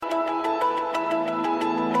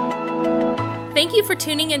Thank you for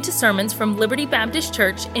tuning into sermons from Liberty Baptist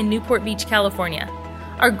Church in Newport Beach, California.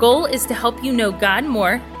 Our goal is to help you know God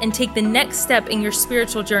more and take the next step in your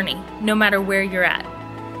spiritual journey, no matter where you're at.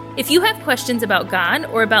 If you have questions about God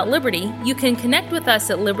or about Liberty, you can connect with us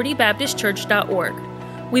at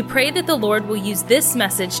libertybaptistchurch.org. We pray that the Lord will use this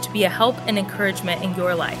message to be a help and encouragement in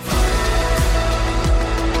your life.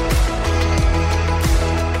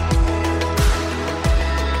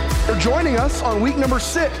 For joining us on week number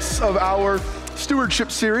 6 of our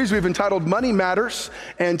stewardship series we've entitled Money Matters,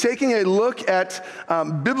 and taking a look at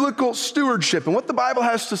biblical stewardship and what the Bible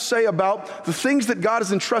has to say about the things that God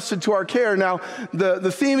has entrusted to our care. Now, the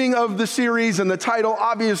theming of the series and the title,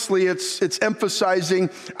 obviously it's emphasizing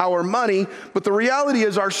our money, but the reality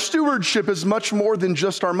is our stewardship is much more than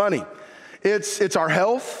just our money. It's our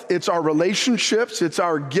health, it's our relationships, it's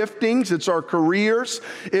our giftings, it's our careers,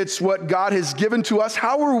 it's what God has given to us.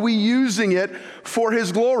 How are we using it for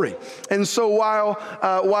His glory? And so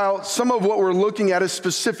while some of what we're looking at is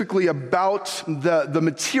specifically about the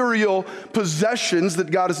material possessions that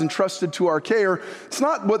God has entrusted to our care, it's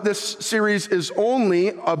not what this series is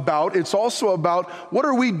only about. It's also about what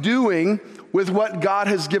are we doing with what God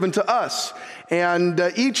has given to us. And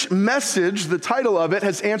each message, the title of it,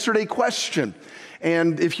 has answered a question.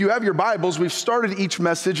 And if you have your Bibles, we've started each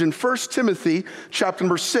message in 1 Timothy chapter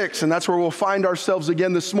number 6, and that's where we'll find ourselves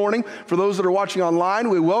again this morning. For those that are watching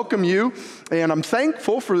online, we welcome you, and I'm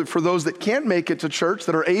thankful for those that can't make it to church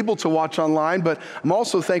that are able to watch online, but I'm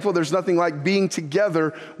also thankful there's nothing like being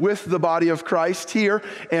together with the body of Christ here.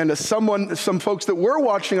 And some folks that were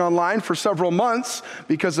watching online for several months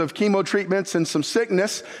because of chemo treatments and some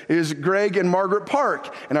sickness is Greg and Margaret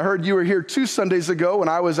Park. And I heard you were here 2 Sundays ago when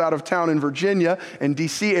I was out of town in Virginia and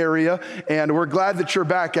DC area, and we're glad that you're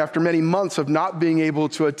back after many months of not being able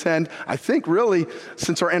to attend. I think really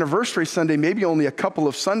since our anniversary Sunday, maybe only a couple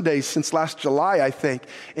of Sundays since last July, I think,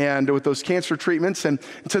 and with those cancer treatments. And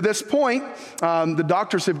to this point, the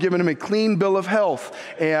doctors have given him a clean bill of health,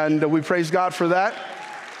 and we praise God for that.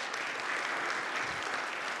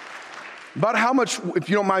 About how much, if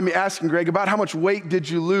you don't mind me asking, Greg, about how much weight did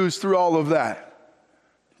you lose through all of that?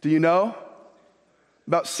 Do you know?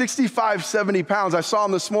 About 65, 70 pounds. I saw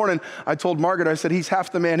him this morning. I told Margaret, I said, he's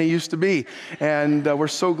half the man he used to be. And we're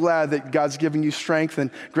so glad that God's giving you strength.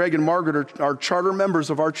 And Greg and Margaret are charter members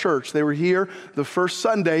of our church. They were here the first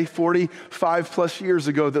Sunday, 45 plus years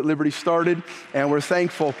ago that Liberty started. And we're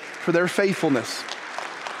thankful for their faithfulness.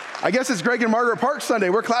 I guess it's Greg and Margaret Park Sunday.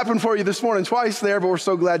 We're clapping for you this morning twice there, but we're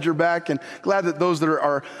so glad you're back, and glad that those that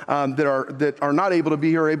are not able to be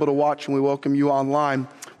here are able to watch, and we welcome you online.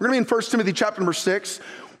 We're going to be in 1 Timothy chapter number 6.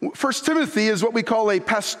 1 Timothy is what we call a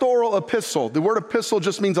pastoral epistle. The word epistle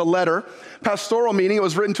just means a letter. Pastoral meaning it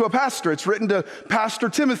was written to a pastor. It's written to Pastor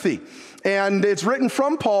Timothy. And it's written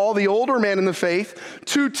from Paul, the older man in the faith,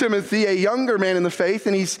 to Timothy, a younger man in the faith,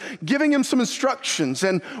 and he's giving him some instructions.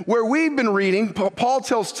 And where we've been reading, Paul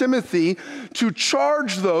tells Timothy to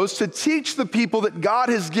charge those, to teach the people that God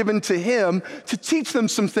has given to him, to teach them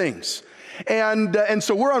some things. And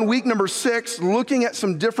so we're on week number 6, looking at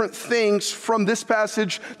some different things from this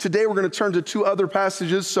passage. Today we're going to turn to 2 other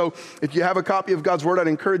passages. So if you have a copy of God's Word, I'd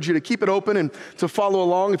encourage you to keep it open and to follow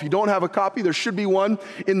along. If you don't have a copy, there should be one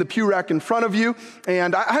in the pew rack in front of you.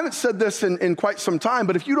 And I haven't said this in quite some time,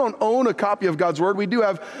 but if you don't own a copy of God's Word, we do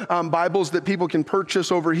have Bibles that people can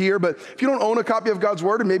purchase over here. But if you don't own a copy of God's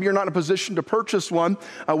Word, and maybe you're not in a position to purchase one,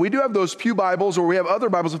 we do have those pew Bibles, or we have other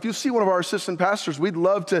Bibles. If you see one of our assistant pastors, we'd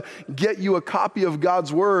love to get you a copy of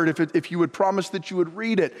God's Word if you would promise that you would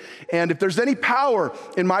read it. And if there's any power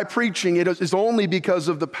in my preaching, it is only because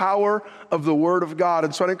of the power of the Word of God.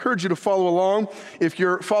 And so I'd encourage you to follow along. If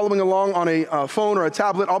you're following along on a phone or a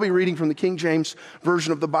tablet, I'll be reading from the King James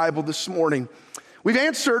Version of the Bible this morning. We've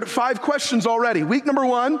answered 5 questions already. Week number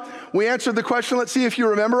 1, we answered the question, let's see if you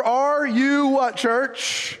remember, are you what,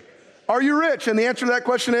 church? Are you rich? And the answer to that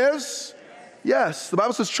question is yes. The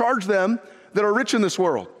Bible says, charge them that are rich in this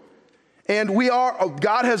world. And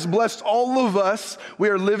God has blessed all of us. We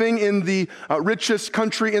are living in the richest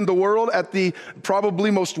country in the world at the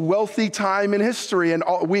probably most wealthy time in history. And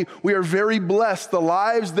we are very blessed. The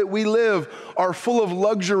lives that we live are full of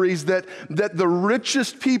luxuries that the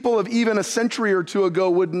richest people of even a century or 2 ago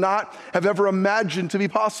would not have ever imagined to be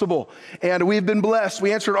possible. And we've been blessed.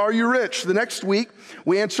 We answered, are you rich? The next week,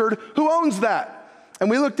 we answered, who owns that? And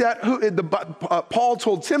we looked at Paul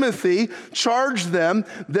told Timothy, charge them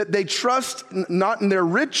that they trust not in their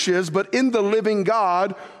riches, but in the living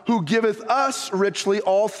God who giveth us richly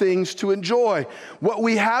all things to enjoy. What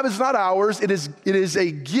we have is not ours. It is a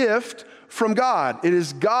gift from God. It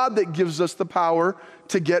is God that gives us the power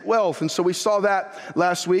to get wealth. And so we saw that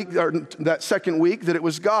last week, or that second week, that it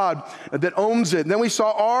was God that owns it. And then we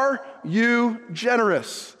saw, are you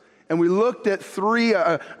generous? And we looked at three,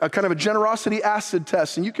 a kind of a generosity acid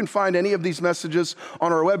test. And you can find any of these messages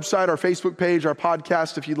on our website, our Facebook page, our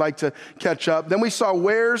podcast, if you'd like to catch up. Then we saw,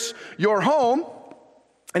 where's your home?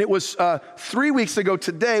 And it was 3 weeks ago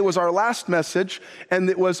today was our last message. And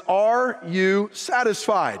it was, are you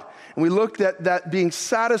satisfied? And we looked at that being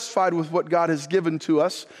satisfied with what God has given to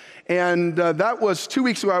us. And that was 2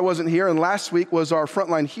 weeks ago. I wasn't here. And last week was our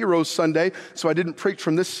Frontline Heroes Sunday. So I didn't preach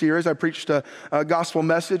from this series. I preached a gospel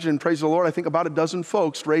message. And praise the Lord, I think about a dozen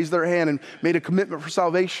folks raised their hand and made a commitment for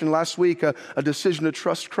salvation last week, a decision to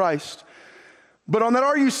trust Christ. But on that,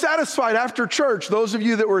 are you satisfied after church? Those of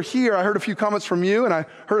you that were here, I heard a few comments from you. And I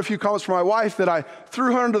heard a few comments from my wife that I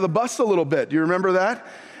threw her under the bus a little bit. Do you remember that?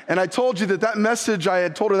 And I told you that message I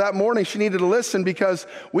had told her that morning, she needed to listen because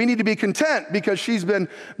we need to be content, because she's been,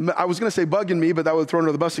 I was going to say bugging me, but that would throw her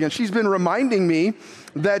under the bus again. She's been reminding me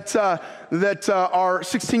that our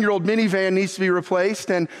 16-year-old minivan needs to be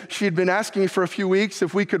replaced. And she had been asking me for a few weeks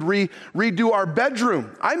if we could redo our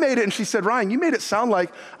bedroom. I made it, and she said, Ryan, you made it sound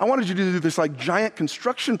like I wanted you to do this like giant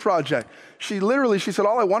construction project. She said,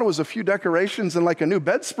 all I wanted was a few decorations and like a new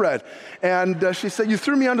bedspread. And she said, you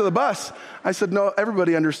threw me under the bus. I said, no,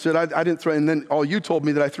 everybody understood. I didn't throw, and then all you told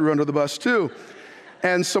me that I threw her under the bus too.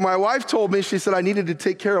 And so my wife told me, she said, I needed to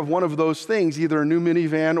take care of one of those things, either a new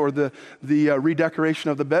minivan or the redecoration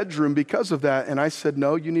of the bedroom because of that. And I said,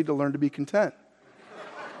 no, you need to learn to be content.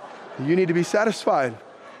 You need to be satisfied.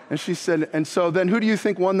 And she said, and so then who do you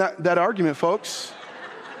think won that argument, folks?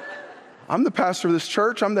 I'm the pastor of this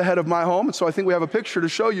church. I'm the head of my home. And so I think we have a picture to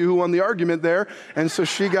show you who won the argument there. And so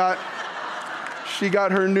she got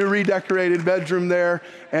her new redecorated bedroom there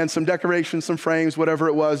and some decorations, some frames, whatever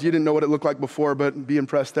it was. You didn't know what it looked like before, but be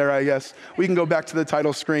impressed there, I guess. We can go back to the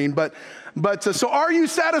title screen. But so are you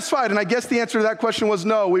satisfied? And I guess the answer to that question was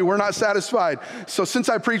no, we were not satisfied. So since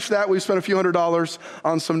I preached that, we've spent a few $100s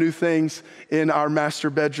on some new things in our master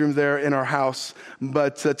bedroom there in our house.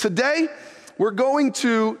 But today, we're going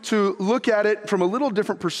to look at it from a little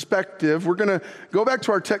different perspective. We're going to go back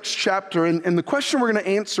to our text chapter, and the question we're going to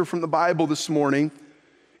answer from the Bible this morning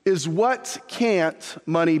is, what can't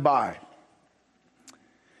money buy?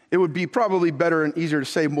 It would be probably better and easier to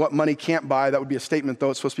say what money can't buy. That would be a statement,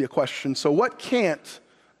 though. It's supposed to be a question. So what can't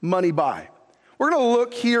money buy? We're going to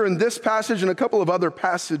look here in this passage and a couple of other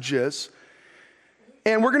passages,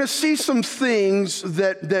 and we're going to see some things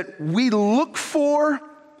that we look for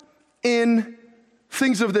in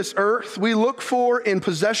things of this earth. We look for in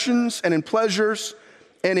possessions and in pleasures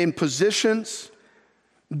and in positions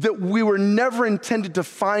that we were never intended to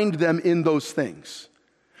find them in those things.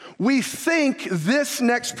 We think this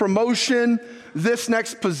next promotion, this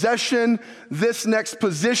next possession, this next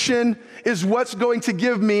position is what's going to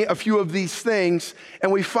give me a few of these things,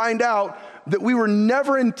 and we find out that we were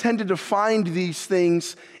never intended to find these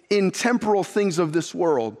things in temporal things of this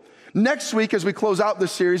world. Next week, as we close out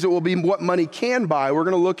this series, it will be what money can buy. We're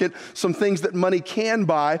going to look at some things that money can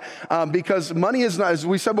buy because money is not, as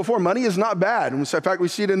we said before, money is not bad. In fact, we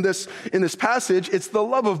see it in this passage. It's the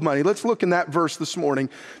love of money. Let's look in that verse this morning.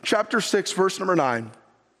 Chapter 6, verse number 9.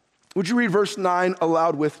 Would you read verse 9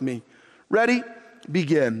 aloud with me? Ready?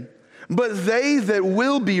 Begin. But they that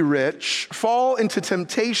will be rich fall into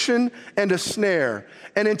temptation and a snare,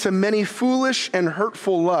 and into many foolish and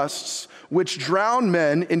hurtful lusts, which drown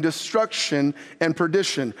men in destruction and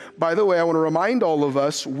perdition. By the way, I want to remind all of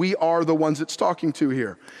us, we are the ones it's talking to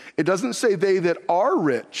here. It doesn't say they that are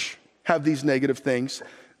rich have these negative things,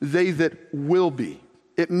 they that will be.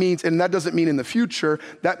 It means, and that doesn't mean in the future,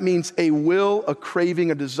 that means a will, a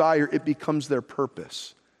craving, a desire, it becomes their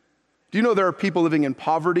purpose. Do you know there are people living in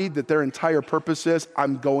poverty that their entire purpose is,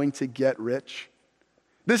 I'm going to get rich?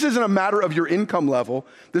 This isn't a matter of your income level.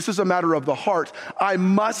 This is a matter of the heart. I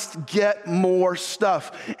must get more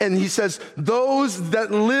stuff. And he says, those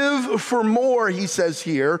that live for more, he says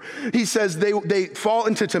here, he says they fall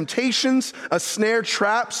into temptations, a snare,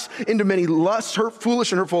 traps, into many lusts,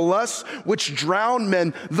 foolish and hurtful lusts, which drown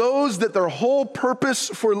men. Those that their whole purpose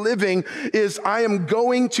for living is, I am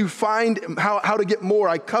going to find how to get more.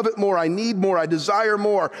 I covet more. I need more. I desire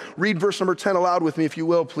more. Read verse number 10 aloud with me, if you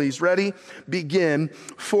will, please. Ready? Begin.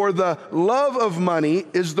 For the love of money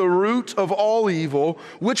is the root of all evil,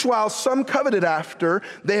 which while some coveted after,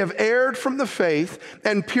 they have erred from the faith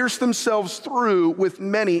and pierced themselves through with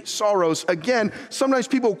many sorrows. Again, sometimes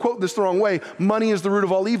people quote this the wrong way. Money is the root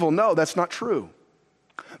of all evil. No, that's not true.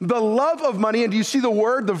 The love of money, and do you see the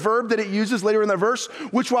verb that it uses later in that verse?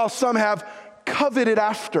 Which while some have coveted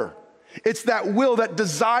after. It's that will, that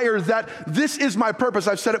desire, that this is my purpose.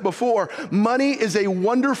 I've said it before. Money is a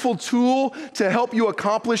wonderful tool to help you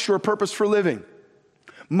accomplish your purpose for living.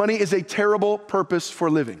 Money is a terrible purpose for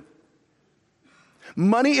living.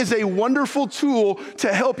 Money is a wonderful tool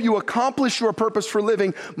to help you accomplish your purpose for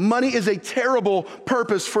living. Money is a terrible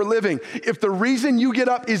purpose for living. If the reason you get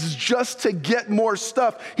up is just to get more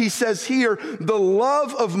stuff, he says here, the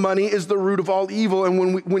love of money is the root of all evil.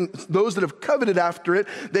 And when those that have coveted after it,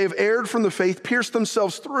 they have erred from the faith, pierced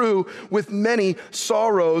themselves through with many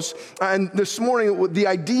sorrows. And this morning, the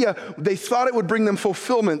idea, they thought it would bring them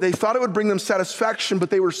fulfillment. They thought it would bring them satisfaction, but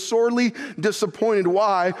they were sorely disappointed.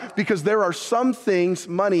 Why? Because there are some things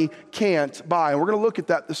money can't buy. And we're going to look at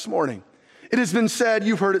that this morning. It has been said,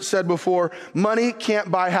 you've heard it said before, money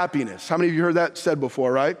can't buy happiness. How many of you heard that said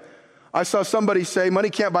before, right? I saw somebody say,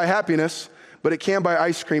 money can't buy happiness, but it can buy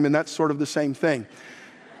ice cream, and that's sort of the same thing.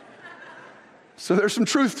 So there's some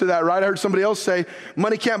truth to that, right? I heard somebody else say,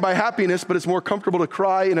 money can't buy happiness, but it's more comfortable to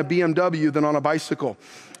cry in a BMW than on a bicycle.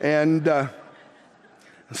 And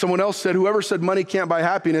someone else said, whoever said money can't buy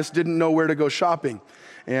happiness didn't know where to go shopping.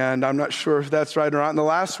 And I'm not sure if that's right or not. And the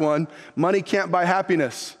last one, money can't buy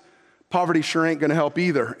happiness. Poverty sure ain't gonna help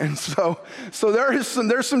either. And so there's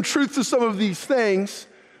some truth to some of these things,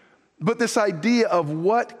 but this idea of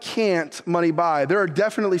what can't money buy, there are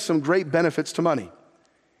definitely some great benefits to money.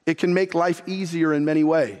 It can make life easier in many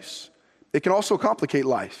ways. It can also complicate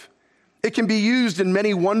life. It can be used in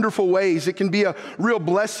many wonderful ways. It can be a real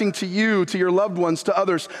blessing to you, to your loved ones, to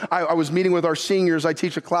others. I was meeting with our seniors. I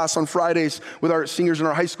teach a class on Fridays with our seniors in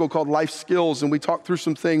our high school called Life Skills, and we talked through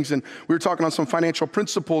some things, and we were talking on some financial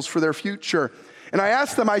principles for their future. And I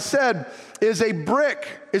asked them, I said, is a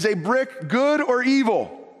brick good or evil?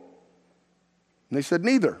 And they said,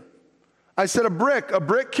 neither. I said, a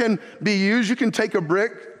brick can be used. You can take a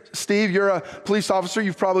brick. Steve, you're a police officer.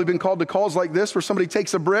 You've probably been called to calls like this where somebody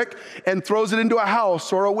takes a brick and throws it into a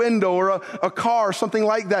house or a window or a car, something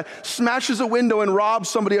like that, smashes a window and robs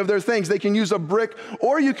somebody of their things. They can use a brick,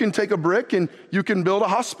 or you can take a brick and you can build a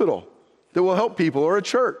hospital that will help people, or a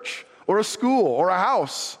church or a school or a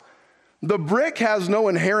house. The brick has no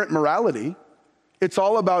inherent morality. It's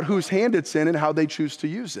all about whose hand it's in and how they choose to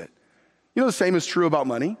use it. You know, the same is true about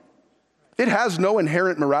money. It has no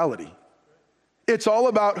inherent morality. It's all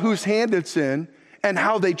about whose hand it's in and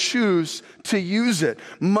how they choose to use it.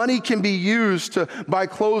 Money can be used to buy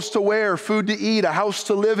clothes to wear, food to eat, a house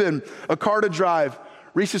to live in, a car to drive,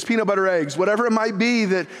 Reese's peanut butter eggs, whatever it might be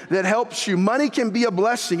that helps you. Money can be a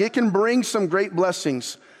blessing. It can bring some great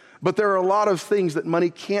blessings, but there are a lot of things that money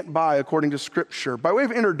can't buy according to Scripture. By way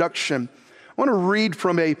of introduction, I want to read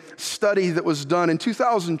from a study that was done in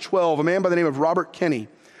 2012, a man by the name of Robert Kenney,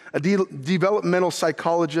 a developmental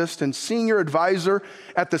psychologist and senior advisor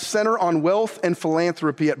at the Center on Wealth and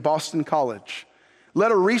Philanthropy at Boston College,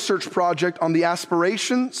 led a research project on the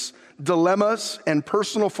aspirations, dilemmas, and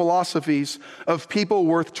personal philosophies of people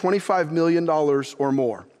worth $25 million or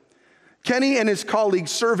more. Kenney and his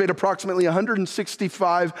colleagues surveyed approximately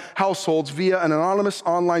 165 households via an anonymous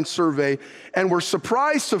online survey and were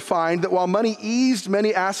surprised to find that while money eased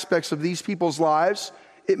many aspects of these people's lives,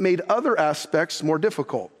 it made other aspects more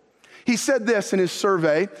difficult. He said this in his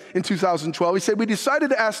survey in 2012. He said, we decided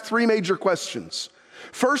to ask three major questions.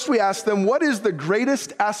 First, we asked them, what is the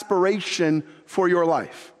greatest aspiration for your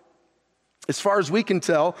life? As far as we can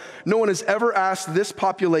tell, no one has ever asked this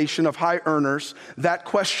population of high earners that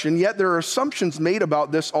question, yet there are assumptions made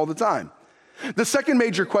about this all the time. The second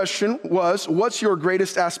major question was, what's your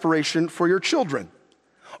greatest aspiration for your children?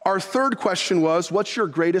 Our third question was, what's your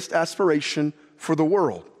greatest aspiration for the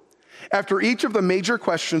world? After each of the major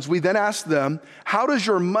questions, we then asked them, how does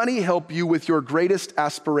your money help you with your greatest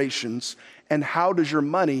aspirations, and how does your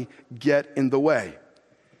money get in the way?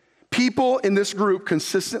 People in this group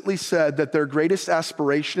consistently said that their greatest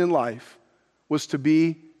aspiration in life was to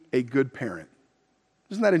be a good parent.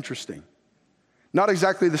 Isn't that interesting? Not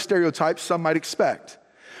exactly the stereotype some might expect.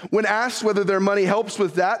 When asked whether their money helps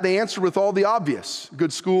with that, they answered with all the obvious: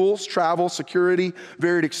 good schools, travel, security,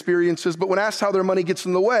 varied experiences. But when asked how their money gets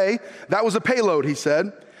in the way, that was a payload, he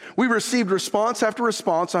said. We received response after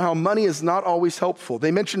response on how money is not always helpful.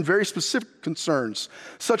 They mentioned very specific concerns,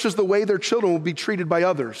 such as the way their children will be treated by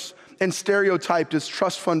others and stereotyped as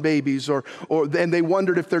trust fund babies, and they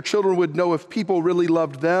wondered if their children would know if people really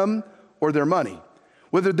loved them or their money,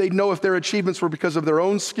 whether they'd know if their achievements were because of their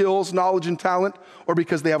own skills, knowledge, and talent, or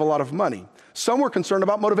because they have a lot of money. Some were concerned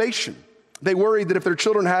about motivation. They worried that if their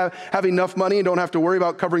children have enough money and don't have to worry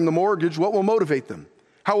about covering the mortgage, what will motivate them?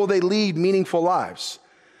 How will they lead meaningful lives?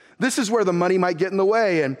 This is where the money might get in the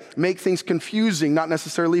way and make things confusing, not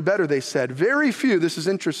necessarily better, they said. Very few, this is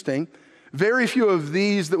interesting, Very few of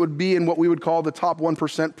these that would be in what we would call the top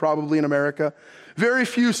 1% probably in America. Very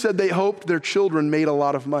few said they hoped their children made a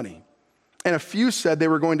lot of money. And a few said they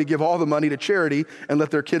were going to give all the money to charity and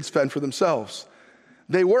let their kids fend for themselves.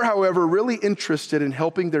 They were, however, really interested in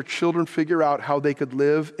helping their children figure out how they could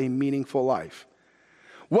live a meaningful life.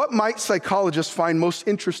 What might psychologists find most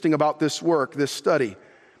interesting about this work, this study?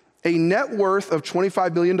 A net worth of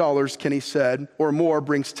 $25 billion, Kenny said, or more,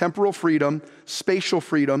 brings temporal freedom, spatial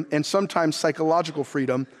freedom, and sometimes psychological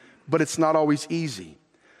freedom, but it's not always easy.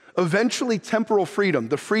 Eventually, temporal freedom,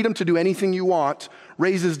 the freedom to do anything you want,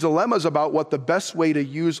 raises dilemmas about what the best way to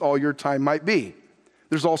use all your time might be.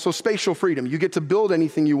 There's also spatial freedom. You get to build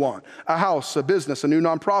anything you want, a house, a business, a new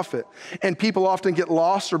nonprofit. And people often get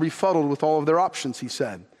lost or befuddled with all of their options, he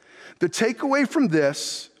said. The takeaway from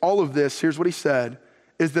this, all of this, here's what he said,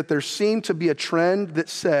 is that there seemed to be a trend that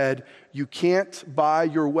said you can't buy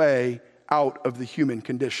your way out of the human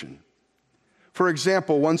condition. For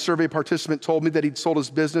example, one survey participant told me that he'd sold his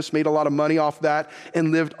business, made a lot of money off that,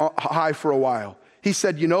 and lived high for a while. He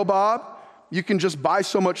said, you know, Bob, you can just buy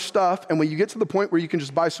so much stuff, and when you get to the point where you can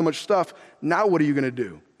just buy so much stuff, now what are you going to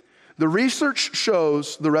do? The research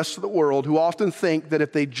shows the rest of the world who often think that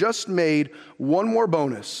if they just made one more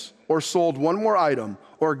bonus or sold one more item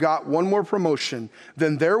or got one more promotion,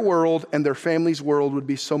 then their world and their family's world would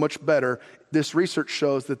be so much better. This research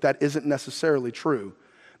shows that that isn't necessarily true.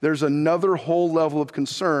 There's another whole level of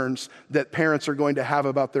concerns that parents are going to have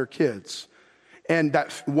about their kids. And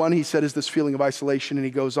that one, he said, is this feeling of isolation, and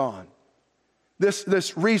he goes on.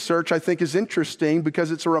 This research, I think, is interesting because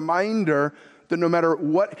it's a reminder that no matter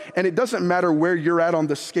what, and it doesn't matter where you're at on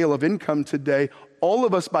the scale of income today, all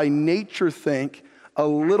of us by nature think a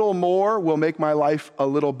little more will make my life a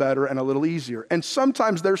little better and a little easier. And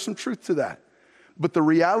sometimes there's some truth to that. But the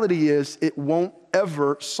reality is it won't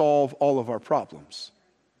ever solve all of our problems.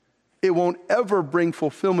 It won't ever bring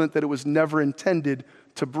fulfillment that it was never intended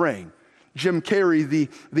to bring. Jim Carrey,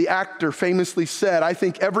 the actor, famously said, I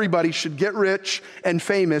think everybody should get rich and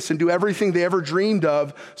famous and do everything they ever dreamed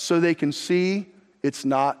of so they can see it's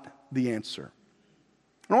not the answer.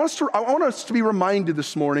 And I want us to be reminded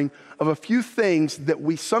this morning of a few things that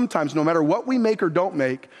we sometimes, no matter what we make or don't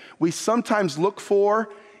make, we sometimes look for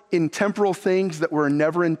in temporal things that were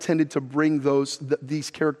never intended to bring these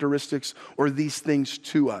characteristics or these things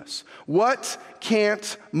to us. What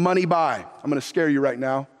can't money buy? I'm going to scare you right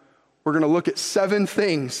now. We're going to look at 7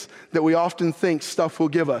 things that we often think stuff will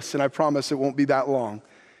give us, and I promise it won't be that long.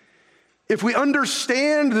 If we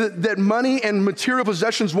understand that money and material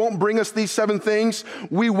possessions won't bring us these 7 things,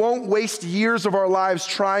 we won't waste years of our lives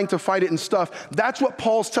trying to find it in stuff. That's what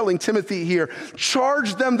Paul's telling Timothy here.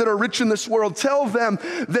 Charge them that are rich in this world. Tell them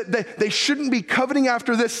that they shouldn't be coveting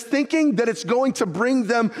after this, thinking that it's going to bring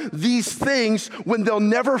them these things when they'll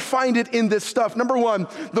never find it in this stuff. Number 1,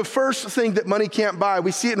 the first thing that money can't buy,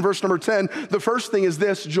 we see it in verse number 10. The first thing is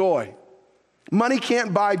this: joy. Money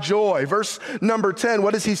can't buy joy. Verse number 10,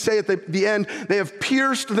 what does he say at the end? They have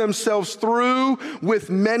pierced themselves through with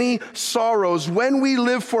many sorrows. When we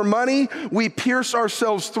live for money, we pierce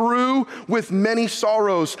ourselves through with many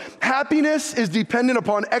sorrows. Happiness is dependent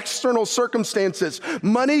upon external circumstances.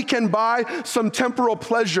 Money can buy some temporal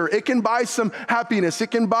pleasure. It can buy some happiness.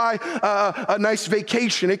 It can buy a nice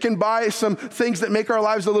vacation. It can buy some things that make our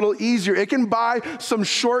lives a little easier. It can buy some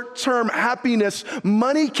short-term happiness.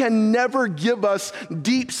 Money can never give us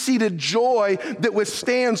deep-seated joy that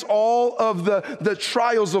withstands all of the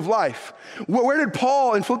trials of life. Where did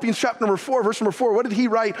Paul, in Philippians chapter number 4, verse number 4, what did he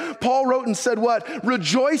write? Paul wrote and said what?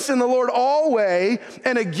 Rejoice in the Lord always,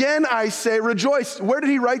 and again I say rejoice. Where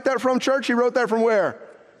did he write that from, church? He wrote that from where?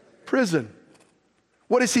 Prison.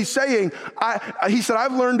 What is he saying? He said,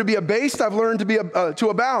 I've learned to be abased. I've learned to be to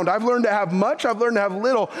abound. I've learned to have much. I've learned to have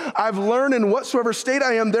little. I've learned in whatsoever state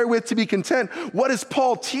I am therewith to be content. What is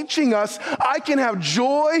Paul teaching us? I can have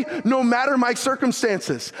joy no matter my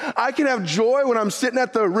circumstances. I can have joy when I'm sitting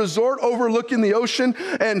at the resort overlooking the ocean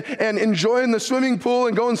and enjoying the swimming pool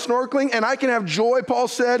and going snorkeling. And I can have joy, Paul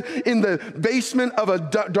said, in the basement of a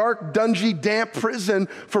dark, dungy, damp prison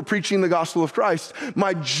for preaching the gospel of Christ.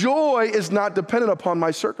 My joy is not dependent upon my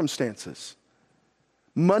circumstances.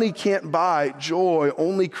 Money can't buy joy.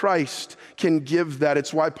 Only Christ can give that.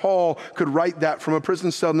 It's why Paul could write that from a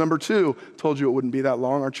prison cell. Number 2, told you it wouldn't be that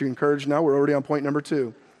long. Aren't you encouraged now? We're already on point number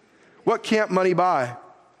 2. What can't money buy?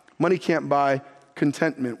 Money can't buy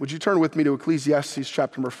contentment. Would you turn with me to Ecclesiastes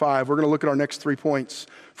chapter number 5? We're going to look at our next 3 points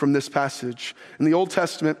from this passage. In the Old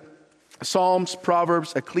Testament, Psalms,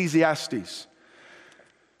 Proverbs, Ecclesiastes.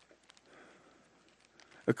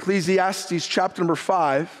 Ecclesiastes chapter number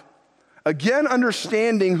 5, again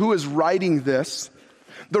understanding who is writing this.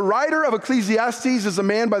 The writer of Ecclesiastes is a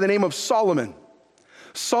man by the name of Solomon.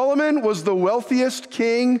 Solomon was the wealthiest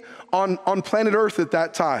king on planet Earth at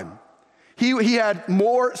that time. He had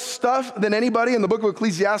more stuff than anybody. In the book of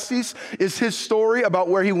Ecclesiastes is his story about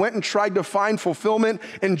where he went and tried to find fulfillment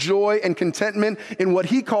and joy and contentment in what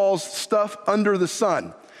he calls stuff under the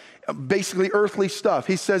sun. Basically earthly stuff.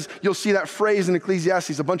 He says, you'll see that phrase in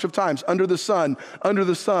Ecclesiastes a bunch of times, under the sun, under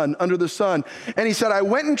the sun, under the sun. And he said, I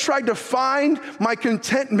went and tried to find my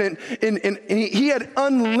contentment he had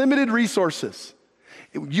unlimited resources.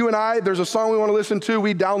 You and I, there's a song we want to listen to.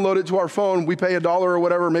 We download it to our phone. We pay $1 or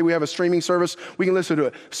whatever. Maybe we have a streaming service. We can listen to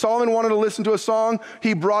it. Solomon wanted to listen to a song.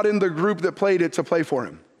 He brought in the group that played it to play for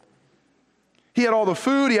him. He had all the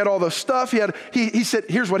food. He had all the stuff. He said,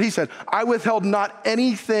 here's what he said. I withheld not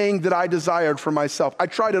anything that I desired for myself. I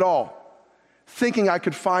tried it all, thinking I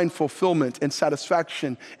could find fulfillment and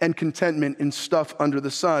satisfaction and contentment in stuff under the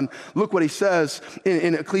sun. Look what he says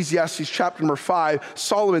in Ecclesiastes chapter number 5.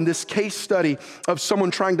 Solomon, this case study of someone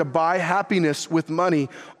trying to buy happiness with money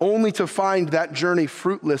only to find that journey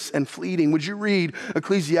fruitless and fleeting. Would you read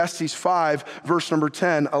Ecclesiastes 5 verse number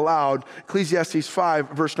 10 aloud? Ecclesiastes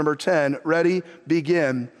 5 verse number 10. Ready?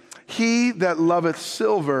 Begin. He that loveth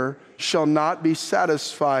silver shall not be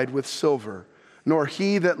satisfied with silver, nor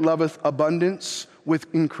he that loveth abundance with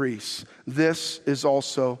increase. This is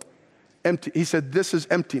also empty. He said, this is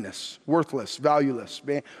emptiness, worthless, valueless,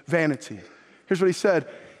 vanity. Here's what he said.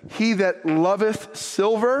 He that loveth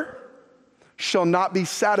silver shall not be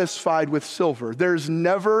satisfied with silver. There's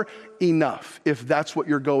never enough if that's what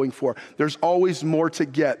you're going for. There's always more to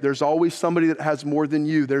get. There's always somebody that has more than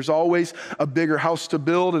you. There's always a bigger house to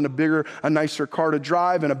build and a nicer car to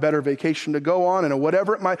drive and a better vacation to go on and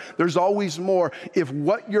whatever it might. There's always more. If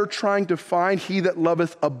what you're trying to find, he that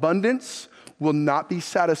loveth abundance will not be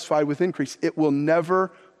satisfied with increase. It will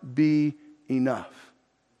never be enough.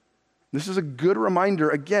 This is a good reminder.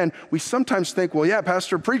 Again, we sometimes think, well, yeah,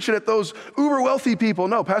 Pastor, preach it at those uber wealthy people.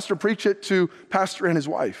 No, Pastor, preach it to Pastor and his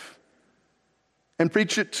wife. And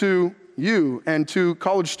preach it to you and to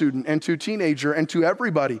college student and to teenager and to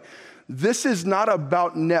everybody. This is not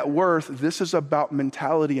about net worth. This is about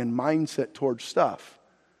mentality and mindset towards stuff.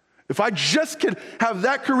 If I just could have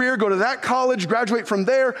that career, go to that college, graduate from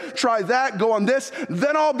there, try that, go on this,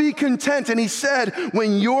 then I'll be content. And he said,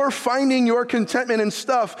 when you're finding your contentment in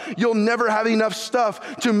stuff, you'll never have enough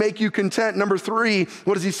stuff to make you content. Number 3,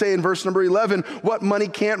 what does he say in verse number 11? What money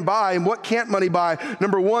can't buy and what can't money buy?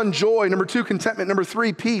 Number 1, joy. Number 2, contentment. Number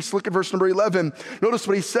 3, peace. Look at verse number 11. Notice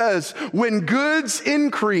what he says. When goods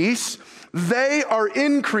increase, they are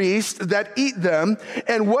increased that eat them,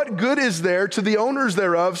 and what good is there to the owners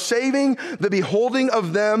thereof, saving the beholding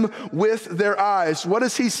of them with their eyes? What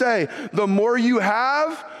does he say? The more you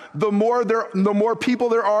have, the more people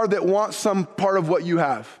there are that want some part of what you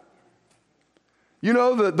have. You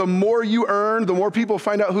know, the more you earn, the more people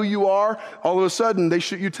find out who you are. All of a sudden, they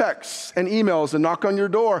shoot you texts and emails and knock on your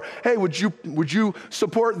door. Hey, would you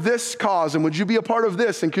support this cause? And would you be a part of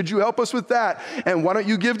this? And could you help us with that? And why don't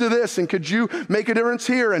you give to this? And could you make a difference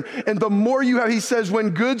here? And the more you have, he says,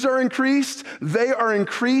 when goods are increased, they are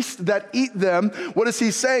increased that eat them. What is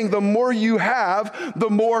he saying? The more you have,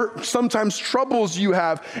 the more sometimes troubles you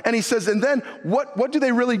have. And he says, and then what do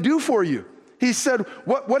they really do for you? He said,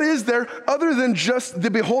 what is there other than just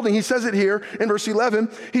the beholding? He says it here in verse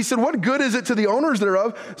 11. He said, what good is it to the owners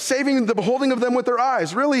thereof, saving the beholding of them with their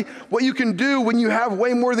eyes? Really, what you can do when you have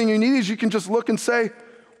way more than you need is you can just look and say,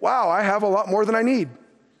 wow, I have a lot more than I need.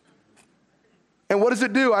 And what does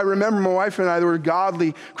it do? I remember my wife and I, they were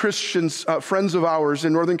godly Christians, friends of ours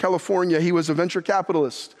in Northern California. He was a venture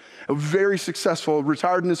capitalist, very successful,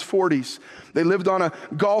 retired in his 40s. They lived on a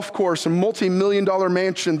golf course, a multi-million-dollar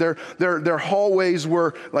mansion. Their hallways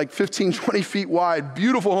were like 15, 20 feet wide.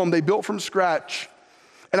 Beautiful home they built from scratch.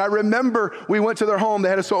 And I remember we went to their home. They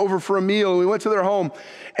had us over for a meal. We went to their home,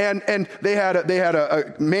 and they had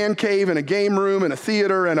a man cave and a game room and a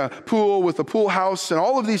theater and a pool with a pool house and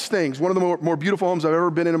all of these things. One of the more beautiful homes I've ever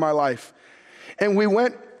been in my life. And we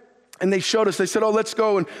went, and they showed us. They said, "Oh, let's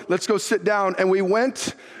go sit down." And we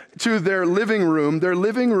went to their living room. Their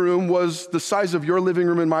living room was the size of your living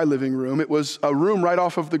room and my living room. It was a room right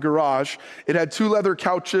off of the garage. It had 2 leather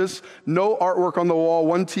couches, no artwork on the wall,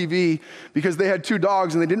 1 TV, because they had 2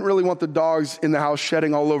 dogs and they didn't really want the dogs in the house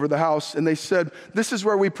shedding all over the house. And they said, this is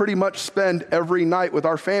where we pretty much spend every night with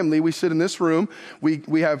our family. We sit in this room.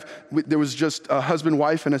 There was just a husband,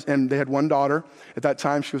 wife, and they had 1 daughter. At that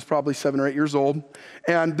time, she was probably 7 or 8 years old.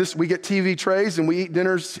 And we get TV trays and we eat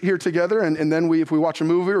dinners here together. And then if we watch a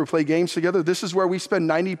movie or we play games together, this is where we spend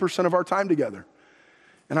 90% of our time together.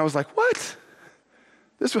 And I was like, what?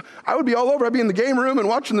 I would be all over. I'd be in the game room and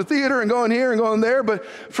watching the theater and going here and going there. But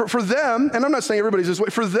for them, and I'm not saying everybody's this way,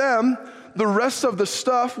 for them, the rest of the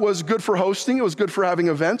stuff was good for hosting. It was good for having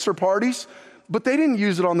events or parties, but they didn't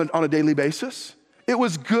use it on a daily basis. It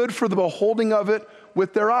was good for the beholding of it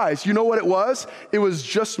with their eyes. You know what it was? It was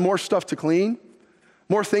just more stuff to clean,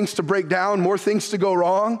 more things to break down, more things to go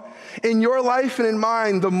wrong. In your life and in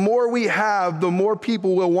mine, the more we have, the more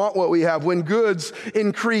people will want what we have. When goods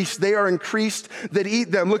increase, they are increased that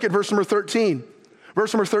eat them. Look at verse number 13.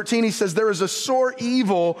 Verse number 13, he says, there is a sore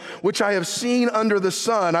evil which I have seen under the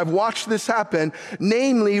sun. I've watched this happen,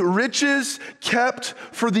 namely riches kept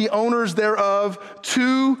for the owners thereof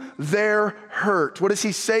to their hurt. What does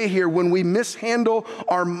he say here? When we mishandle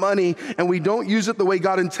our money and we don't use it the way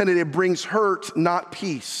God intended, it brings hurt, not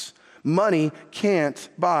peace. Money can't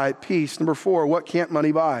buy peace. Number 4, what can't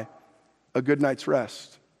money buy? A good night's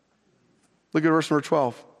rest. Look at verse number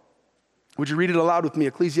 12. Would you read it aloud with me?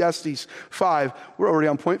 Ecclesiastes 5. We're already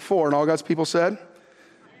on point 4, and all God's people said?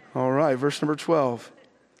 All right, verse number 12.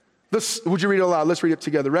 Would you read it aloud? Let's read it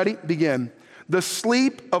together. Ready? Begin. The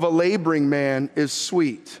sleep of a laboring man is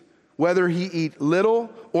sweet, whether he eat little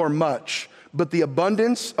or much, but the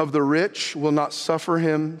abundance of the rich will not suffer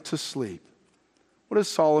him to sleep. What is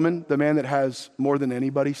Solomon, the man that has more than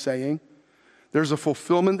anybody, saying? There's a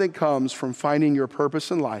fulfillment that comes from finding your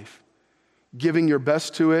purpose in life, giving your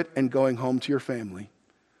best to it, and going home to your family.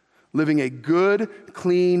 Living a good,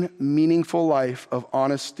 clean, meaningful life of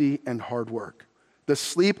honesty and hard work. The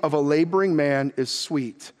sleep of a laboring man is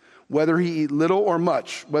sweet, whether he eat little or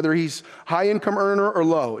much, whether he's high income earner or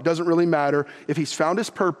low. It doesn't really matter. If he's found his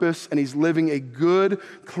purpose and he's living a good,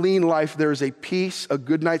 clean life, there is a peace, a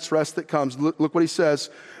good night's rest that comes. Look what he says.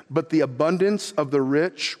 But the abundance of the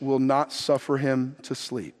rich will not suffer him to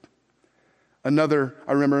sleep. I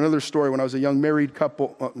remember another story when I was a young married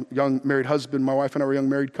husband. My wife and I were a young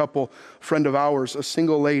married couple, friend of ours, a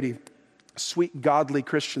single lady, sweet, godly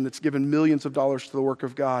Christian that's given millions of dollars to the work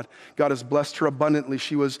of God. God has blessed her abundantly.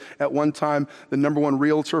 She was at one time the number one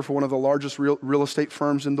realtor for one of the largest real estate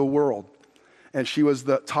firms in the world. And she was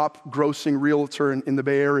the top grossing realtor in the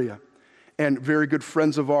Bay Area. And very good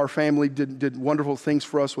friends of our family did wonderful things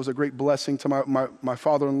for us, was a great blessing to my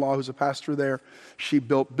father-in-law, who's a pastor there. She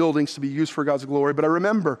built buildings to be used for God's glory. But I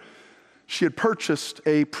remember she had purchased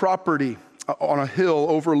a property on a hill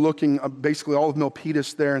overlooking basically all of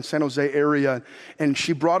Milpitas there in San Jose area. And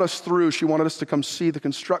she brought us through. She wanted us to come see the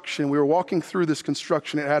construction. We were walking through this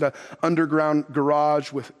construction. It had an underground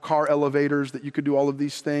garage with car elevators that you could do all of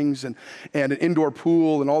these things, and an indoor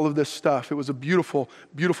pool and all of this stuff. It was a beautiful,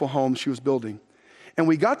 beautiful home she was building. And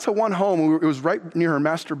we got to one home. It was right near her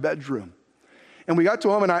master bedroom. And we got to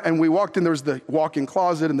home, and we walked in. There was the walk-in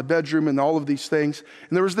closet and the bedroom and all of these things.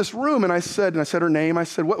 And there was this room, and I said her name. I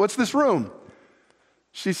said, what's this room?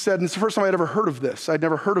 She said, and it's the first time I'd ever heard of this. I'd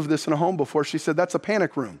never heard of this in a home before. She said, that's a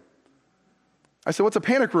panic room. I said, what's a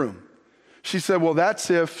panic room? She said, well, that's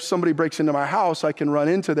if somebody breaks into my house, I can run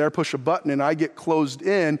into there, push a button, and I get closed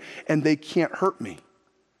in, and they can't hurt me.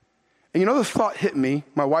 And you know, the thought hit me,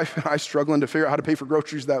 my wife and I struggling to figure out how to pay for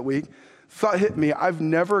groceries that week. Thought hit me, I've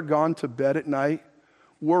never gone to bed at night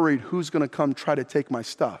worried who's going to come try to take my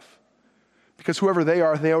stuff. Because whoever they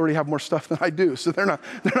are, they already have more stuff than I do, so they're not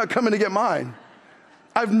coming to get mine.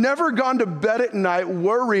 I've never gone to bed at night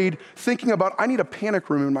worried, thinking about, I need a panic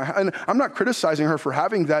room in my house. And I'm not criticizing her for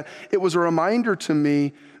having that. It was a reminder to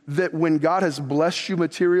me that when God has blessed you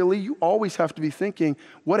materially, you always have to be thinking,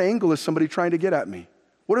 what angle is somebody trying to get at me?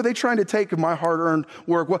 What are they trying to take of my hard-earned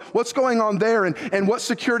work? What's going on there? And what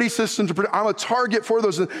security systems? I'm a target for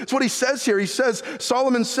those. That's what he says here.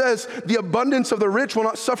 Solomon says, the abundance of the rich will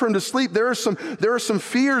not suffer him to sleep. There are some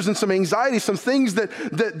fears and some anxieties, some things that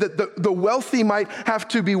the wealthy might have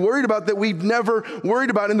to be worried about that we've never worried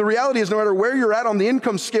about. And the reality is, no matter where you're at on the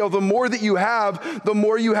income scale, the more that you have, the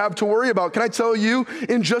more you have to worry about. Can I tell you,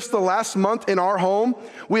 in just the last month in our home,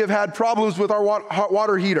 we have had problems with our hot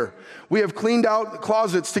water heater. We have cleaned out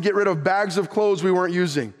closets to get rid of bags of clothes we weren't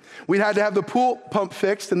using. We had to have the pool pump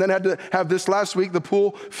fixed, and then had to have this last week, the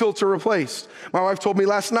pool filter replaced. My wife told me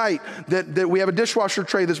last night that we have a dishwasher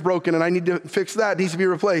tray that's broken, and I need to fix that. It needs to be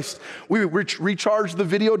replaced. We recharged the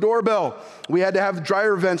video doorbell. We had to have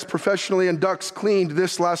dryer vents professionally and ducts cleaned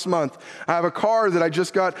this last month. I have a car that I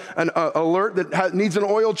just got an alert that needs an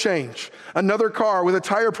oil change. Another car with a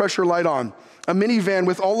tire pressure light on. A minivan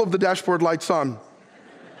with all of the dashboard lights on.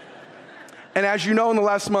 And as you know, in the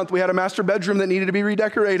last month, we had a master bedroom that needed to be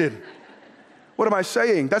redecorated. What am I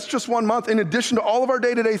saying? That's just 1 month. In addition to all of our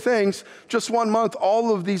day-to-day things, just 1 month,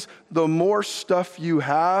 all of these, the more stuff you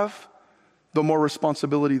have, the more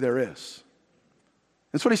responsibility there is.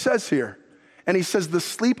 That's what he says here. And he says, the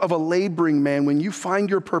sleep of a laboring man, when you find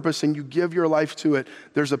your purpose and you give your life to it,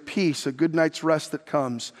 there's a peace, a good night's rest that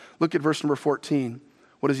comes. Look at verse number 14.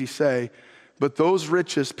 What does he say? But those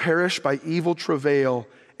riches perish by evil travail,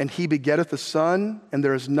 and he begetteth a son, and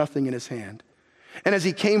there is nothing in his hand. And as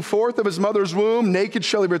he came forth of his mother's womb, naked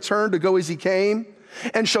shall he return to go as he came,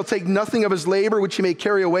 and shall take nothing of his labor which he may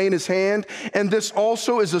carry away in his hand. And this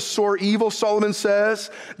also is a sore evil, Solomon says,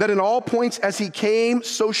 that in all points as he came,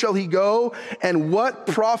 so shall he go. And what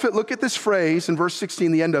profit, look at this phrase in verse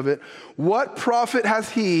 16, the end of it, what profit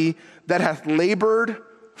hath he that hath labored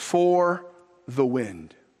for the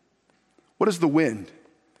wind? What is the wind?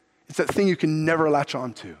 It's that thing you can never latch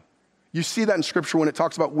onto. You see that in Scripture when it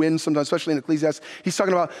talks about wind sometimes, especially in Ecclesiastes. He's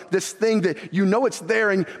talking about this thing that you know it's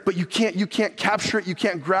there, but you can't capture it, you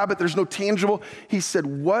can't grab it, there's no tangible. He said,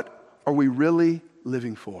 what are we really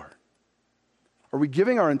living for? Are we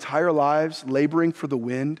giving our entire lives laboring for the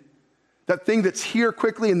wind? That thing that's here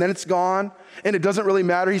quickly and then it's gone, and it doesn't really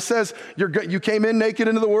matter. He says, you came in naked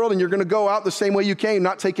into the world and you're gonna go out the same way you came,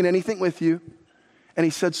 not taking anything with you. And he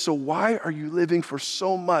said, so why are you living for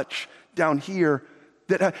so much down here?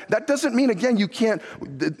 That doesn't mean, again, you can't,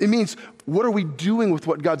 it means what are we doing with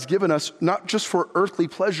what God's given us, not just for earthly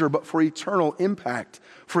pleasure, but for eternal impact,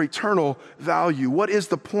 for eternal value. What is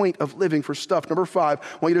the point of living for stuff? Number 5,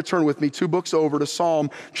 I want you to turn with me 2 books over to Psalm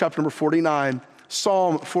chapter number 49.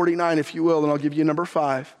 Psalm 49, if you will, and I'll give you number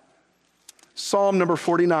 5. Psalm number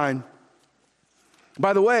 49.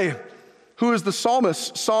 By the way, who is the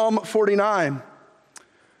psalmist? Psalm 49.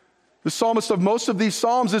 The psalmist of most of these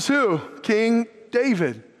psalms is who? King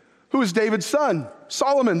David. Who is David's son?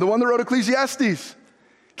 Solomon, the one that wrote Ecclesiastes.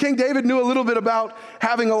 King David knew a little bit about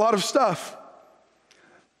having a lot of stuff.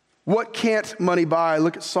 What can't money buy?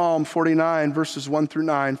 Look at Psalm 49, verses 1 through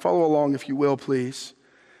 9. Follow along if you will, please.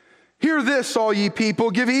 Hear this, all ye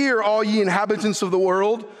people. Give ear, all ye inhabitants of the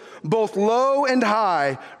world, both low and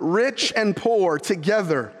high, rich and poor,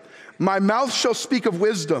 together. My mouth shall speak of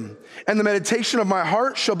wisdom, and the meditation of my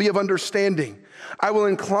heart shall be of understanding. I will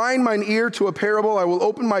incline mine ear to a parable. I will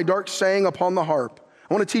open my dark saying upon the harp.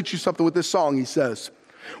 I want to teach you something with this song, he says.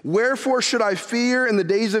 Wherefore should I fear in the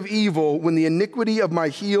days of evil, when the iniquity of my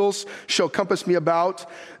heels shall compass me about?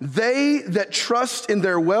 They that trust in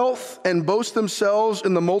their wealth and boast themselves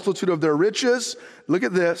in the multitude of their riches, look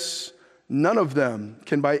at this, none of them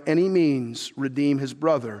can by any means redeem his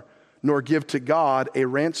brother, nor give to God a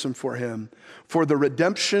ransom for him. For the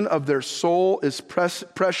redemption of their soul is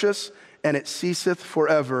precious, and it ceaseth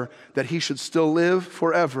forever, that he should still live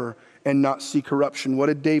forever and not see corruption. What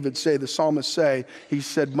did David say? The psalmist say? He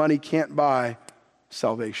said, money can't buy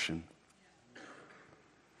salvation.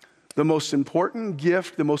 The most important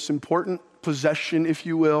gift, the most important possession, if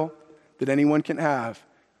you will, that anyone can have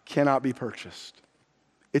cannot be purchased.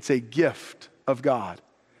 It's a gift of God,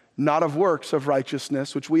 not of works of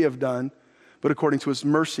righteousness, which we have done, but according to his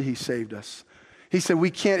mercy, he saved us. He said,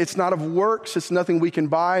 it's not of works, it's nothing we can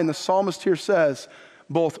buy. And the psalmist here says,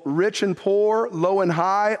 both rich and poor, low and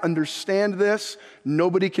high, understand this.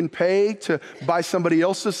 Nobody can pay to buy somebody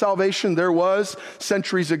else's salvation. There was,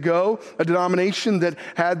 centuries ago, a denomination that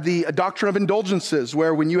had the doctrine of indulgences,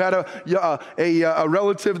 where when you had a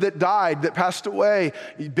relative that died, that passed away,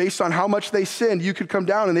 based on how much they sinned, you could come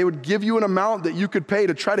down and they would give you an amount that you could pay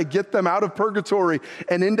to try to get them out of purgatory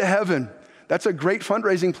and into heaven. That's a great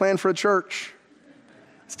fundraising plan for a church.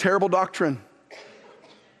 It's terrible doctrine.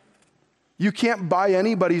 You can't buy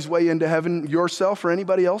anybody's way into heaven, yourself or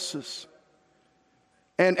anybody else's.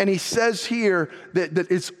 And he says here that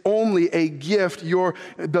it's only a gift.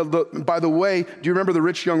 By the way, do you remember the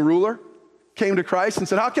rich young ruler came to Christ and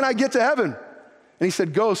said, how can I get to heaven? And he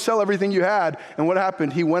said, go sell everything you had. And what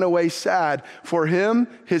happened? He went away sad. For him,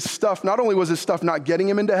 his stuff, not only was his stuff not getting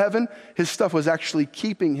him into heaven, his stuff was actually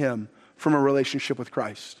keeping him from a relationship with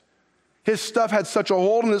Christ. His stuff had such a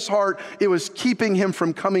hold on his heart, it was keeping him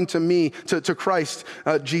from coming to me, to Christ,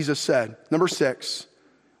 Jesus said. Number 6,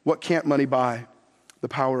 what can't money buy? The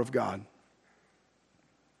power of God.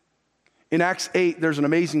 In Acts 8, there's an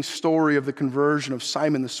amazing story of the conversion of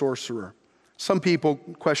Simon the sorcerer. Some people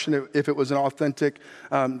question if it was an authentic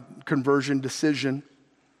conversion decision.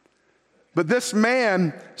 But this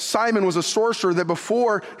man, Simon, was a sorcerer that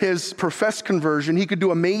before his professed conversion, he could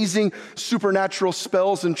do amazing supernatural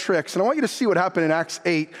spells and tricks. And I want you to see what happened in Acts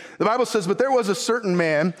 8. The Bible says, but there was a certain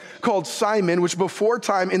man called Simon, which before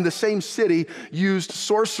time in the same city used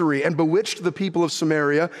sorcery and bewitched the people of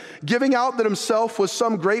Samaria, giving out that himself was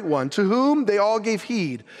some great one, to whom they all gave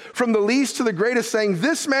heed, from the least to the greatest, saying,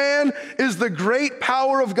 this man is the great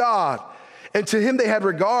power of God. And to him they had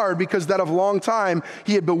regard, because that of long time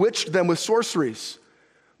he had bewitched them with sorceries.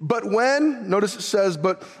 But when, notice it says,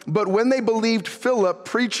 but when they believed Philip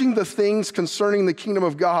preaching the things concerning the kingdom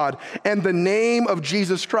of God and the name of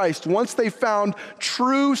Jesus Christ, once they found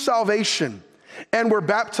true salvation and were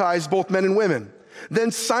baptized, both men and women.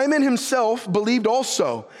 Then Simon himself believed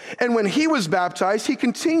also. And when he was baptized, he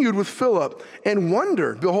continued with Philip and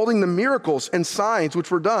wondered, beholding the miracles and signs which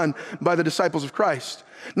were done by the disciples of Christ.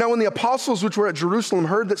 Now when the apostles which were at Jerusalem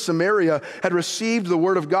heard that Samaria had received the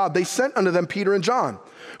word of God, they sent unto them Peter and John,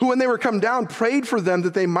 who when they were come down prayed for them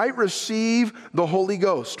that they might receive the Holy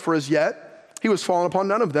Ghost. For as yet he was fallen upon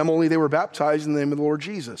none of them, only they were baptized in the name of the Lord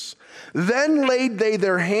Jesus. Then laid they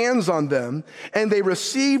their hands on them, and they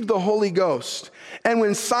received the Holy Ghost. And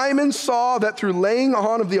when Simon saw that through laying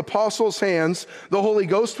on of the apostles' hands the Holy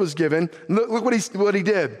Ghost was given, look what he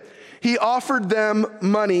did. He offered them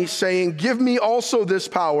money, saying, give me also this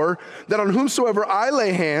power, that on whomsoever I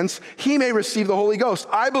lay hands, he may receive the Holy Ghost.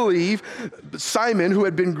 I believe Simon, who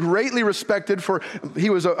had been greatly respected for, he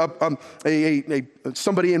was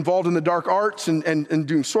somebody involved in the dark arts and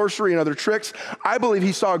doing sorcery and other tricks. I believe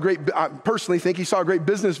I personally think he saw a great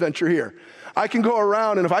business venture here. I can go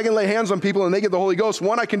around, and if I can lay hands on people and they get the Holy Ghost,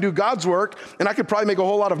 one, I can do God's work, and I could probably make a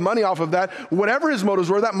whole lot of money off of that. Whatever his motives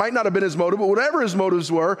were, that might not have been his motive, but whatever his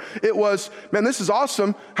motives were, it was, man, this is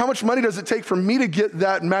awesome. How much money does it take for me to get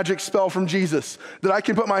that magic spell from Jesus, that I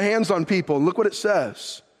can put my hands on people? Look what it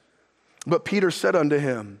says. But Peter said unto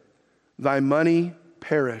him, thy money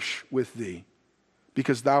perish with thee,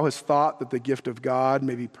 because thou hast thought that the gift of God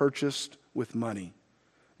may be purchased with money.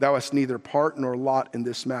 Thou hast neither part nor lot in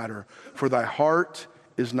this matter, for thy heart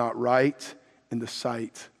is not right in the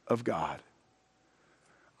sight of God.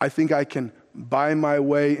 I think I can buy my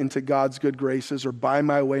way into God's good graces, or buy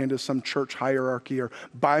my way into some church hierarchy, or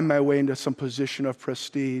buy my way into some position of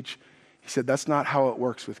prestige. He said, that's not how it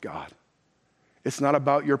works with God. It's not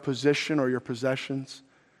about your position or your possessions.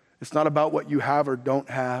 It's not about what you have or don't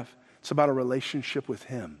have. It's about a relationship with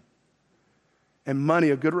him. And money,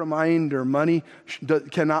 a good reminder, money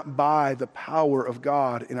cannot buy the power of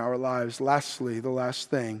God in our lives. Lastly, the last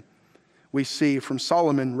thing we see from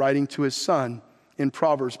Solomon writing to his son in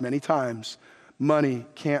Proverbs many times, money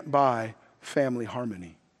can't buy family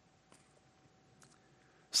harmony.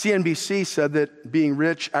 CNBC said that being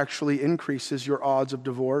rich actually increases your odds of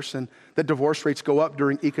divorce, and that divorce rates go up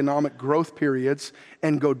during economic growth periods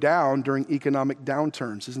and go down during economic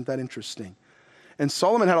downturns. Isn't that interesting? And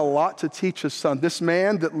Solomon had a lot to teach his son. This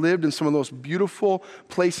man that lived in some of those beautiful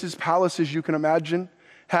places, palaces you can imagine,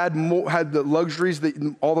 had the luxuries,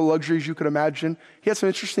 all the luxuries you could imagine. He had some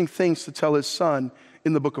interesting things to tell his son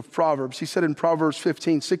in the book of Proverbs. He said in Proverbs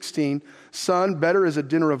 15:16, son, better is a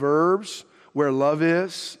dinner of herbs where love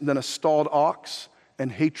is than a stalled ox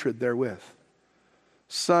and hatred therewith.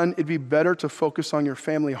 Son, it'd be better to focus on your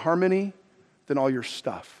family harmony than all your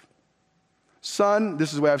stuff. Son, this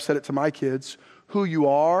is the way I've said it to my kids, who you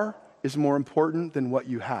are is more important than what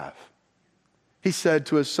you have. He said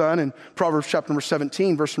to his son in Proverbs chapter number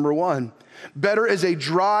 17, verse number 1, better is a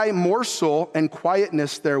dry morsel and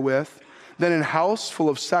quietness therewith than an house full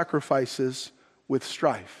of sacrifices with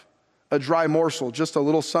strife. A dry morsel, just a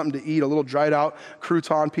little something to eat, a little dried out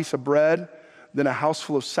crouton piece of bread, than a house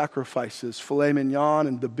full of sacrifices, filet mignon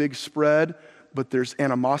and the big spread, but there's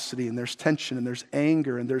animosity and there's tension and there's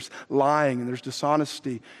anger and there's lying and there's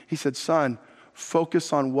dishonesty. He said, son,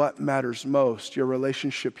 focus on what matters most, your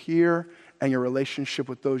relationship here and your relationship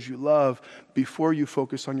with those you love, before you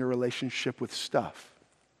focus on your relationship with stuff.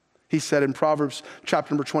 He said in Proverbs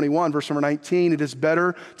chapter number 21, verse number 19, it is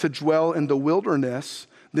better to dwell in the wilderness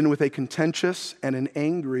than with a contentious and an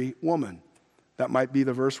angry woman. That might be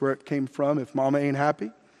the verse where it came from. If mama ain't happy,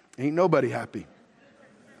 ain't nobody happy.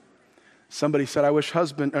 Somebody said, I wish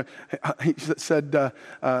husband, he said,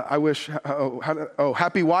 I wish,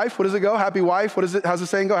 happy wife, what does it go? Happy wife, what is it? How's the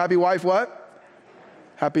saying go? Happy wife, what?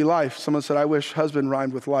 Happy life. Someone said, I wish husband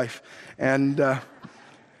rhymed with life. And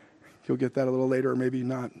you'll get that a little later, or maybe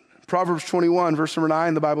not. Proverbs 21, verse number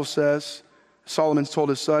 9, the Bible says, Solomon told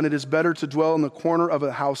his son, it is better to dwell in the corner of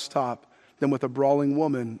a housetop than with a brawling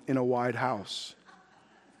woman in a wide house.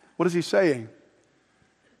 What is he saying?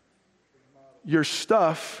 Your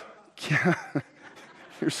stuff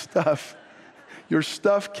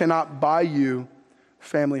cannot buy you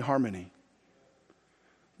family harmony.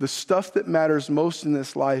 The stuff that matters most in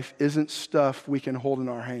this life isn't stuff we can hold in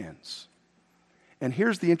our hands. And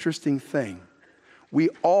here's the interesting thing. We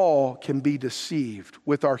all can be deceived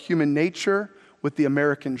with our human nature, with the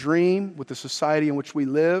American dream, with the society in which we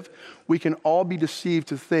live. We can all be deceived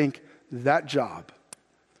to think that job,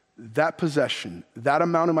 that possession, that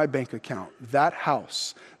amount in my bank account, that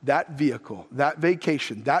house, that vehicle, that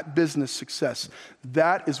vacation, that business success,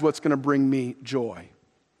 that is what's going to bring me joy.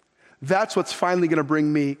 That's what's finally going to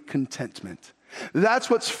bring me contentment. That's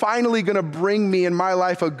what's finally going to bring me in my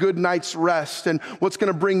life a good night's rest, and what's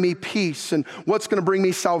going to bring me peace, and what's going to bring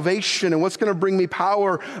me salvation, and what's going to bring me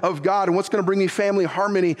power of God, and what's going to bring me family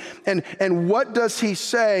harmony. And what does he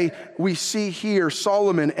say? We see here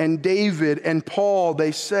Solomon and David and Paul,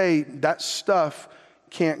 they say that stuff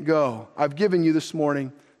can't go. I've given you this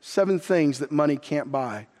morning 7 things that money can't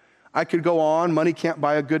buy. I could go on. Money can't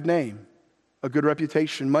buy a good name, a good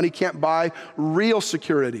reputation. Money can't buy real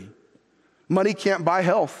security. Money can't buy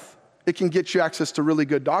health. It can get you access to really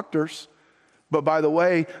good doctors. But by the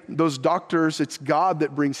way, those doctors, it's God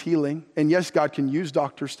that brings healing. And yes, God can use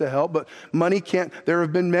doctors to help, but money can't. There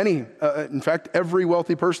have been many. In fact, every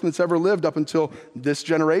wealthy person that's ever lived up until this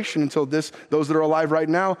generation, those that are alive right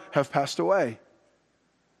now have passed away.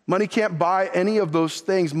 Money can't buy any of those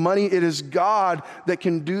things. Money, it is God that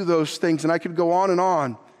can do those things. And I could go on and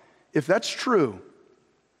on. If that's true,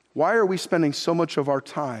 why are we spending so much of our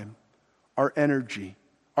time, our energy,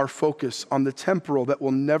 our focus on the temporal that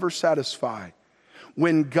will never satisfy,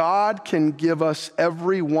 when God can give us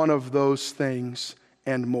every one of those things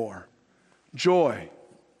and more? Joy.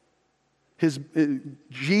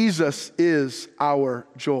 Jesus is our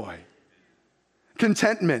joy.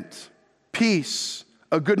 Contentment, peace,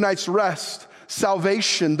 a good night's rest,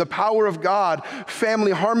 salvation, the power of God,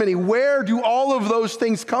 family harmony. Where do all of those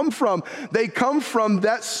things come from? They come from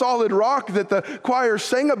that solid rock that the choir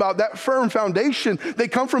sang about, that firm foundation. They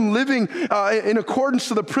come from living in accordance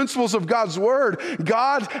to the principles of God's word.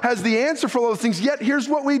 God has the answer for all those things. Yet here's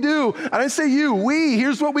what we do. I didn't say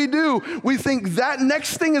here's what we do. We think that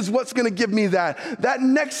next thing is what's going to give me that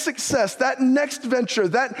next success, that next venture,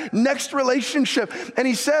 that next relationship. And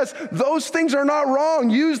he says, those things are not wrong.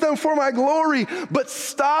 Use them for my glory. But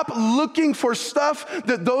stop looking for stuff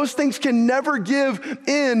that those things can never give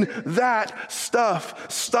in that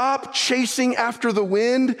stuff. Stop chasing after the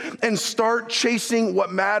wind and start chasing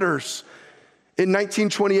what matters. In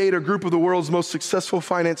 1928, a group of the world's most successful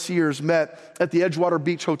financiers met at the Edgewater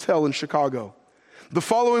Beach Hotel in Chicago. The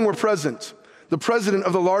following were present: the president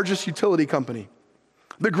of the largest utility company,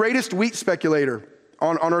 the greatest wheat speculator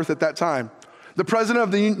on earth at that time, the president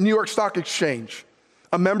of the New York Stock Exchange,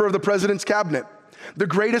 a member of the president's cabinet, the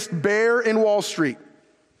greatest bear in Wall Street,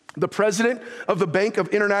 the president of the Bank of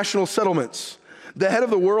International Settlements, the head of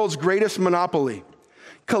the world's greatest monopoly.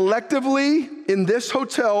 Collectively, in this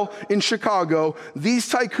hotel in Chicago,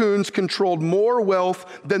 these tycoons controlled more wealth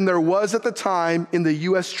than there was at the time in the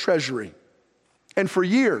U.S. Treasury. And for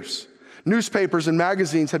years, newspapers and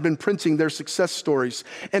magazines had been printing their success stories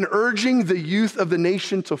and urging the youth of the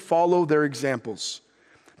nation to follow their examples.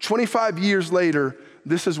 25 years later,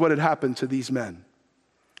 this is what had happened to these men.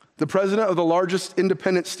 The president of the largest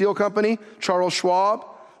independent steel company, Charles Schwab,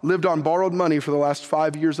 lived on borrowed money for the last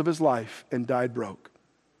 5 years of his life and died broke.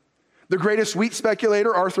 The greatest wheat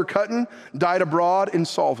speculator, Arthur Cutten, died abroad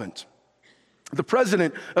insolvent. The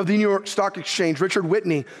president of the New York Stock Exchange, Richard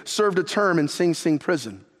Whitney, served a term in Sing Sing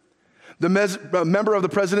prison. The member of the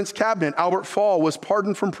president's cabinet, Albert Fall, was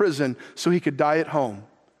pardoned from prison so he could die at home.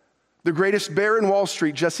 The greatest bear in Wall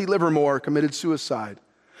Street, Jesse Livermore, committed suicide.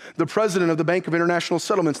 The president of the Bank of International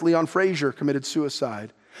Settlements, Leon Fraser, committed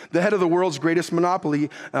suicide. The head of the world's greatest monopoly,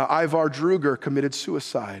 Ivar Druger, committed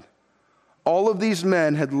suicide. All of these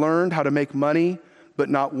men had learned how to make money, but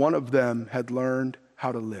not one of them had learned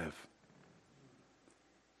how to live.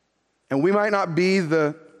 And we might not be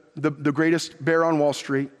the greatest bear on Wall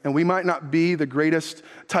Street, and we might not be the greatest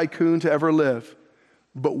tycoon to ever live,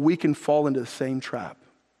 but we can fall into the same trap.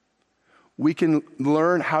 We can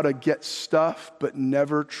learn how to get stuff, but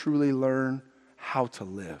never truly learn how to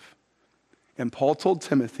live. And Paul told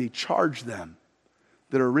Timothy, charge them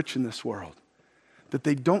that are rich in this world, that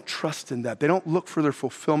they don't trust in that. They don't look for their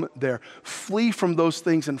fulfillment there. Flee from those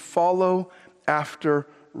things and follow after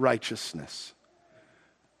righteousness.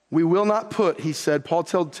 We will not put, he said, Paul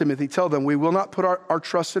told Timothy, tell them, we will not put our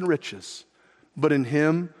trust in riches, but in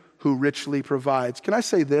him who richly provides. Can I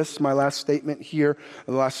say this, my last statement here,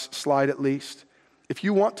 the last slide at least? If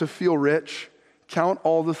you want to feel rich, count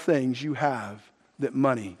all the things you have that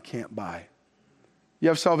money can't buy. You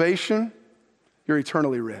have salvation, you're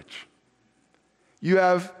eternally rich. You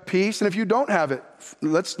have peace, and if you don't have it,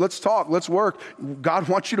 let's talk, let's work. God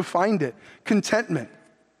wants you to find it. Contentment,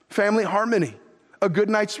 family harmony, a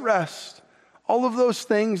good night's rest. All of those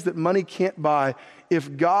things that money can't buy.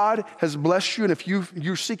 If God has blessed you and if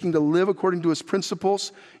you're seeking to live according to his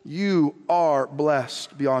principles, you are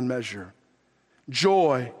blessed beyond measure.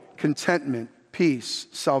 Joy, contentment, peace,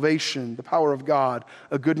 salvation, the power of God,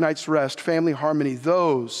 a good night's rest, family harmony.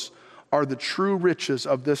 Those are the true riches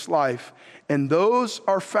of this life. And those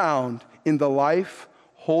are found in the life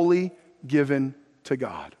wholly given to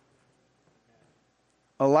God.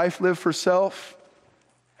 A life lived for self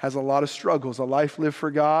has a lot of struggles. A life lived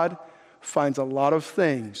for God finds a lot of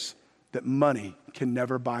things that money can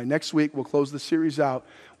never buy. Next week, we'll close the series out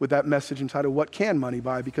with that message entitled, What Can Money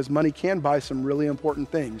Buy? Because money can buy some really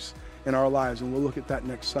important things in our lives, and we'll look at that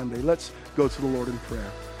next Sunday. Let's go to the Lord in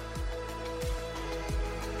prayer.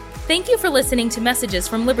 Thank you for listening to Messages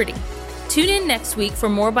from Liberty. Tune in next week for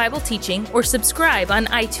more Bible teaching or subscribe on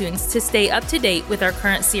iTunes to stay up to date with our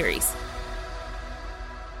current series.